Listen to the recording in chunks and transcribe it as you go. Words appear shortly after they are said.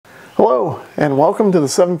Hello and welcome to the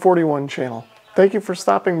 741 channel. Thank you for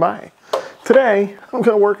stopping by. Today I'm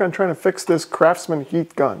going to work on trying to fix this Craftsman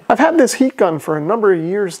heat gun. I've had this heat gun for a number of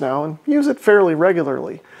years now and use it fairly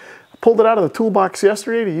regularly. I pulled it out of the toolbox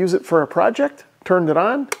yesterday to use it for a project, turned it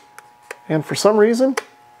on, and for some reason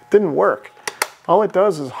it didn't work. All it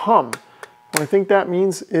does is hum. What I think that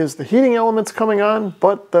means is the heating element's coming on,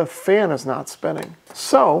 but the fan is not spinning.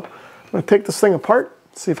 So I'm going to take this thing apart,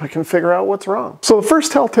 see if I can figure out what's wrong. So the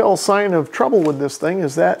first telltale sign of trouble with this thing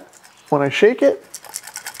is that when I shake it,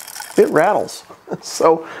 it rattles.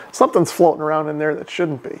 So something's floating around in there that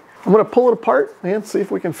shouldn't be. I'm going to pull it apart and see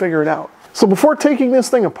if we can figure it out. So before taking this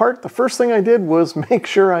thing apart, the first thing I did was make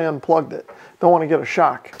sure I unplugged it. Don't want to get a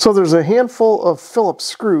shock. So there's a handful of Phillips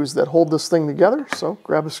screws that hold this thing together, so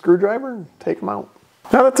grab a screwdriver and take them out.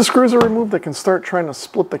 Now that the screws are removed, I can start trying to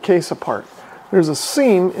split the case apart. There's a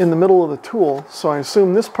seam in the middle of the tool, so I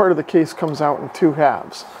assume this part of the case comes out in two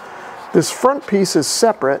halves. This front piece is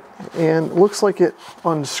separate and looks like it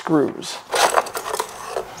unscrews.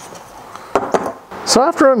 So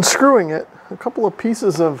after unscrewing it, a couple of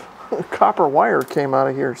pieces of copper wire came out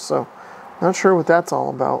of here, so not sure what that's all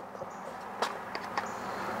about.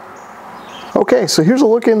 Okay, so here's a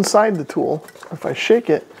look inside the tool. If I shake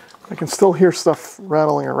it, I can still hear stuff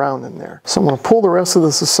rattling around in there. So I'm going to pull the rest of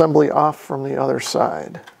this assembly off from the other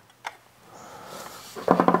side.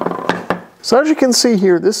 So as you can see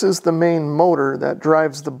here, this is the main motor that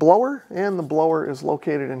drives the blower, and the blower is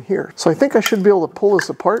located in here. So I think I should be able to pull this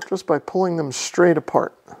apart just by pulling them straight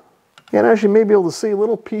apart. And as you may be able to see,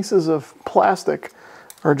 little pieces of plastic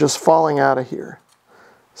are just falling out of here.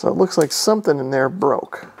 So it looks like something in there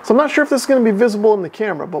broke. So I'm not sure if this is going to be visible in the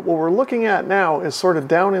camera, but what we're looking at now is sort of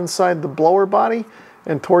down inside the blower body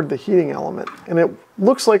and toward the heating element. And it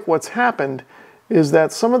looks like what's happened is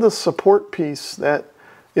that some of the support piece that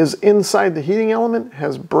is inside the heating element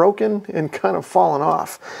has broken and kind of fallen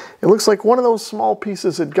off. It looks like one of those small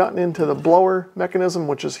pieces had gotten into the blower mechanism,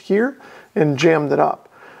 which is here, and jammed it up.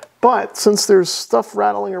 But since there's stuff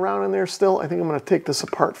rattling around in there still, I think I'm going to take this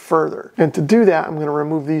apart further. And to do that, I'm going to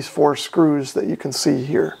remove these 4 screws that you can see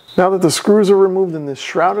here. Now that the screws are removed and this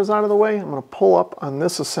shroud is out of the way, I'm going to pull up on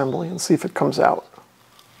this assembly and see if it comes out.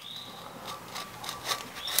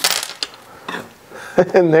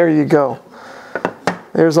 And there you go.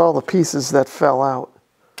 There's all the pieces that fell out.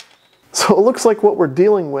 So it looks like what we're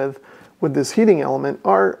dealing with this heating element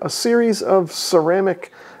are a series of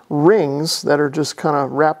ceramic rings that are just kind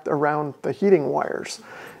of wrapped around the heating wires.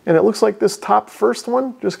 And it looks like this top first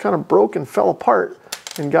one just kind of broke and fell apart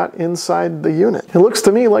and got inside the unit. It looks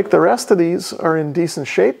to me like the rest of these are in decent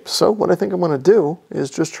shape, so what I think I'm going to do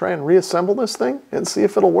is just try and reassemble this thing and see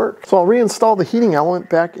if it'll work. So I'll reinstall the heating element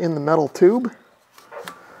back in the metal tube,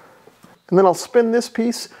 and then I'll spin this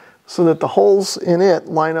piece so that the holes in it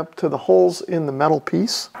line up to the holes in the metal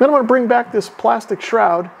piece. Then I'm going to bring back this plastic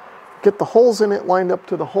shroud, get the holes in it lined up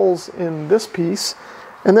to the holes in this piece,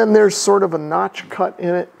 and then there's sort of a notch cut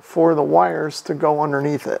in it for the wires to go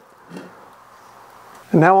underneath it.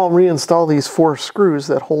 And now I'll reinstall these 4 screws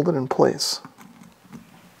that hold it in place.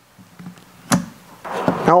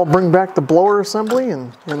 Now I'll bring back the blower assembly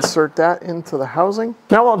and insert that into the housing.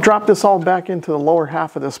 Now I'll drop this all back into the lower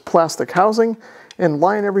half of this plastic housing and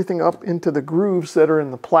line everything up into the grooves that are in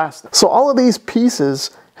the plastic. So all of these pieces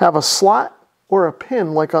have a slot or a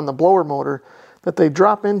pin, like on the blower motor, that they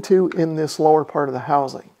drop into in this lower part of the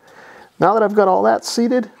housing. Now that I've got all that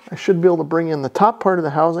seated, I should be able to bring in the top part of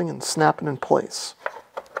the housing and snap it in place.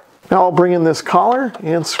 Now I'll bring in this collar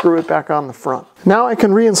and screw it back on the front. Now I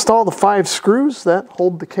can reinstall the 5 screws that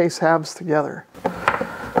hold the case halves together.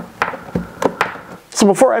 So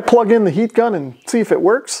before I plug in the heat gun and see if it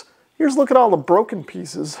works, here's a look at all the broken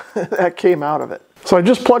pieces that came out of it. So I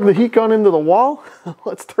just plugged the heat gun into the wall.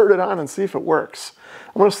 Let's turn it on and see if it works.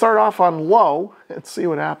 I'm going to start off on low and see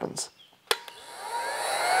what happens.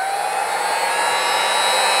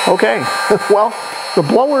 Okay, well, the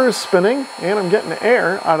blower is spinning and I'm getting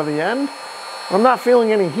air out of the end. I'm not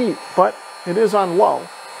feeling any heat, but it is on low.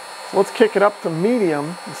 So let's kick it up to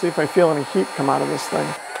medium and see if I feel any heat come out of this thing.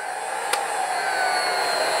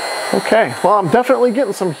 Okay, well, I'm definitely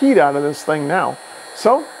getting some heat out of this thing now.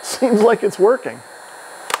 So, seems like it's working.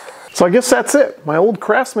 So I guess that's it. My old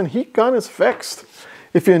Craftsman heat gun is fixed.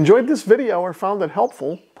 If you enjoyed this video or found it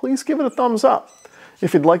helpful, please give it a thumbs up.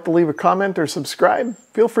 If you'd like to leave a comment or subscribe,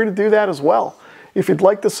 feel free to do that as well. If you'd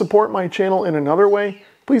like to support my channel in another way,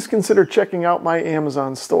 please consider checking out my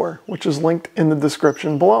Amazon store, which is linked in the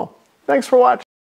description below. Thanks for watching.